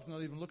them. God's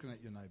not even looking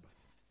at your neighbor.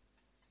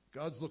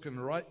 God's looking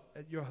right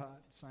at your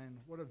heart, saying,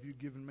 what have you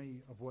given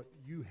me of what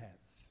you have?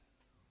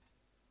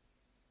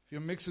 If you're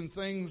mixing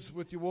things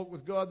with your walk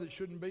with God that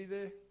shouldn't be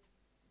there,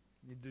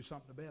 you do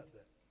something about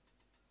that.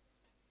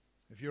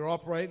 If you're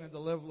operating at the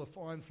level of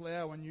fine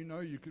flour when you know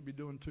you could be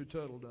doing 2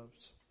 turtle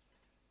doves,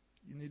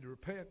 you need to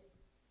repent.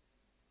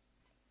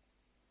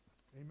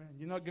 Amen.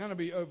 You're not going to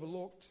be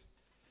overlooked.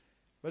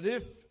 But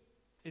if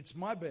it's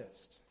my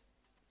best,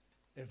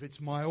 if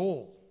it's my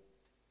all,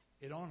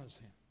 it honors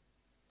him.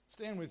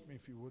 Stand with me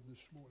if you would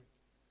this morning.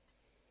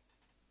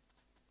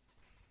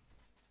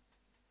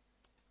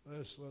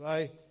 First,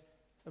 I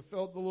have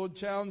felt the Lord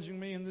challenging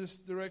me in this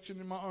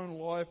direction in my own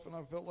life, and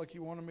I felt like he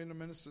wanted me to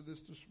minister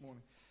this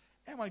morning.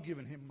 Am I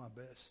giving him my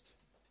best?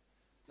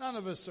 None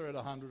of us are at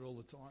 100 all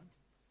the time.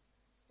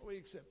 We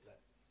accept that.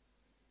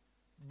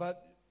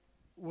 But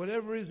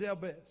whatever is our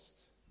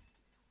best,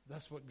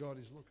 that's what God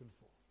is looking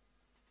for.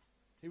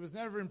 He was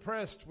never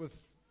impressed with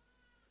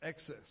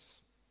excess.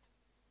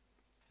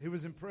 He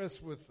was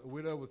impressed with a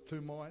widow with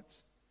 2 mites,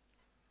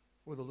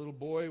 with a little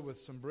boy with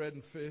some bread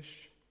and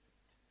fish,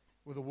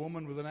 with a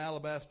woman with an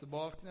alabaster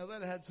box. Now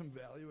that had some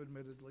value,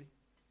 admittedly.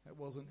 That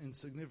wasn't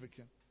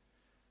insignificant.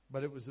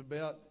 But it was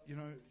about,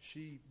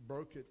 she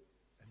broke it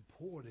and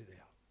poured it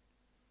out.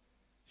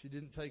 She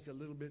didn't take a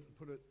little bit and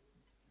put it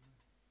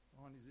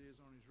on his ears,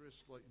 on his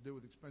wrists, like you do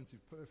with expensive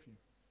perfume.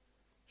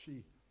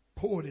 She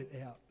poured it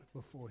out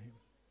before him.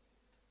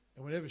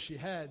 And whatever she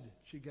had,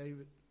 she gave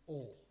it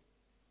all.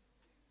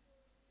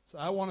 So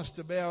I want us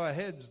to bow our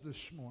heads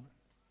this morning.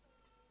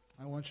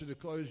 I want you to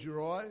close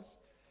your eyes.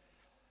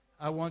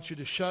 I want you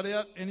to shut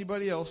out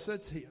anybody else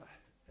that's here.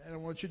 And I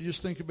want you to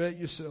just think about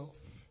yourself.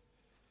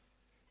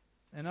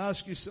 And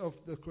ask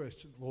yourself the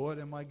question, Lord,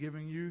 am I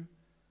giving you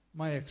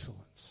my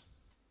excellence?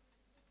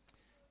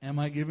 Am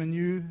I giving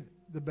you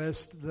the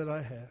best that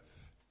I have?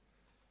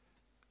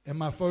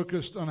 Am I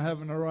focused on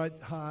having a right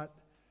heart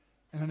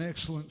and an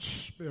excellent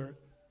spirit?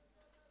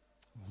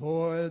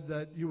 Lord,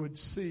 that you would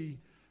see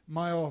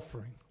my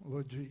offering,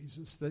 Lord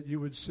Jesus, that you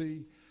would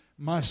see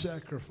my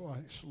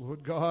sacrifice.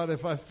 Lord God,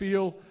 if I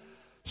feel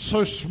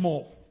so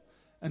small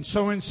and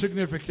so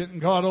insignificant,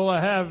 and God, all I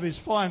have is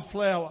fine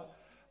flour,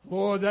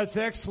 Lord, that's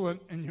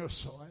excellent in your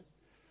sight.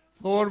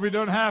 Lord, we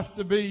don't have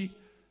to be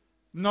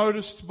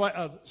noticed by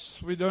others.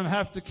 We don't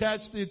have to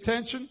catch the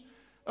attention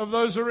of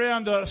those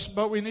around us,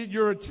 but we need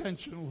your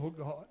attention, Lord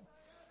God.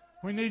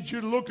 We need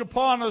you to look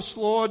upon us,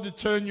 Lord, to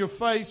turn your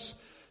face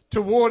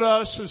toward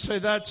us and say,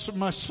 that's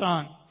my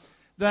son.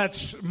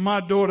 That's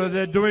my daughter.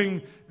 They're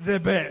doing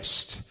their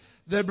best.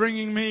 They're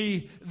bringing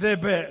me their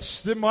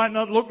best. It might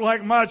not look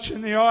like much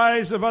in the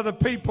eyes of other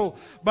people,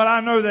 but I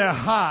know their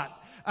heart.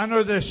 I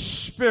know their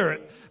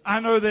spirit. I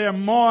know their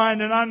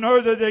mind, and I know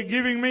that they're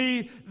giving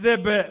me their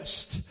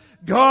best.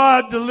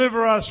 God,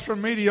 deliver us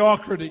from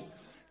mediocrity.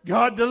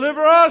 God,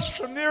 deliver us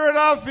from near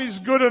enough is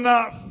good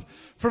enough,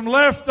 from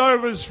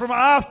leftovers, from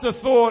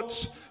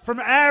afterthoughts, from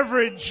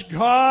average.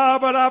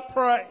 God, but I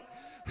pray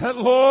that,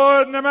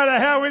 Lord, no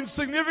matter how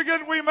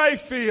insignificant we may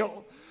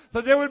feel,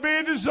 that there would be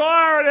a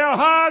desire in our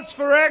hearts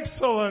for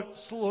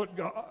excellence, Lord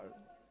God.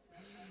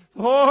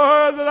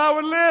 Lord, that I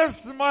would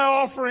lift my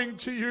offering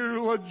to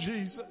you, Lord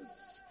Jesus.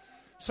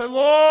 So,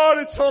 Lord,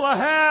 it's all I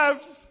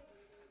have.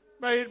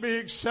 May it be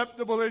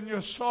acceptable in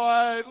your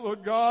sight,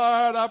 Lord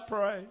God, I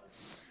pray.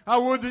 I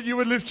would that you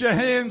would lift your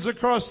hands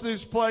across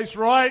this place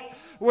right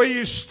where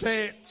you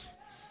stand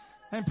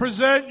and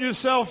present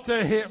yourself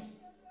to him.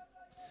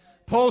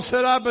 Paul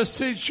said, I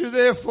beseech you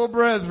therefore,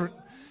 brethren,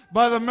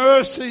 by the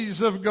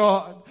mercies of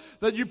God,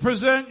 that you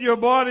present your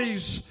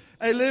bodies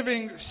a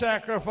living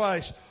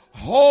sacrifice,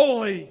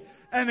 holy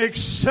and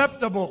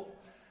acceptable.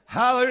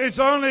 Hallelujah. It's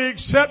only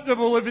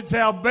acceptable if it's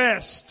our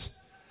best.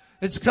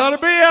 It's got to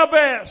be our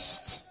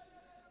best.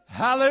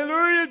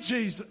 Hallelujah,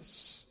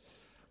 Jesus.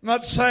 I'm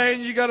not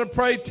saying you got to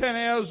pray 10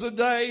 hours a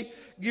day,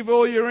 give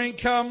all your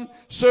income,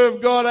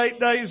 serve God 8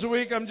 days a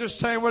week. I'm just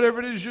saying whatever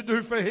it is you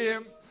do for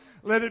him,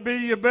 let it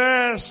be your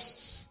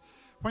best.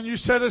 When you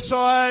set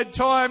aside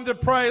time to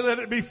pray, let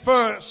it be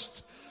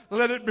first.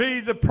 Let it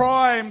be the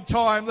prime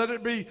time. Let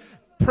it be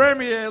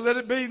premier. Let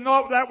it be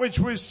not that which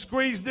was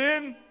squeezed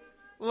in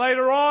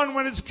later on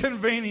when it's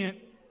convenient.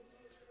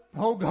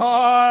 Oh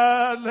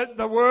God, let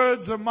the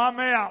words of my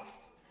mouth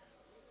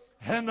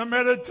and the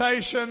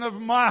meditation of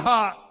my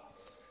heart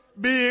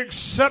be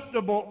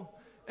acceptable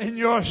in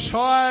your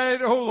sight,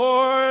 oh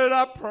Lord,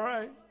 I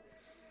pray.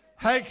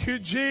 Thank you,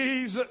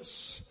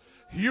 Jesus.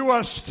 You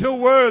are still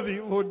worthy,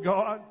 Lord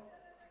God.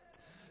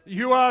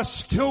 You are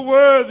still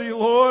worthy,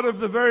 Lord, of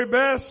the very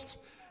best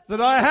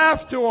that I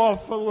have to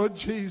offer, Lord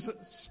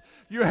Jesus.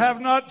 You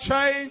have not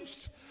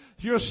changed.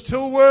 You're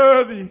still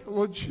worthy,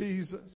 Lord Jesus.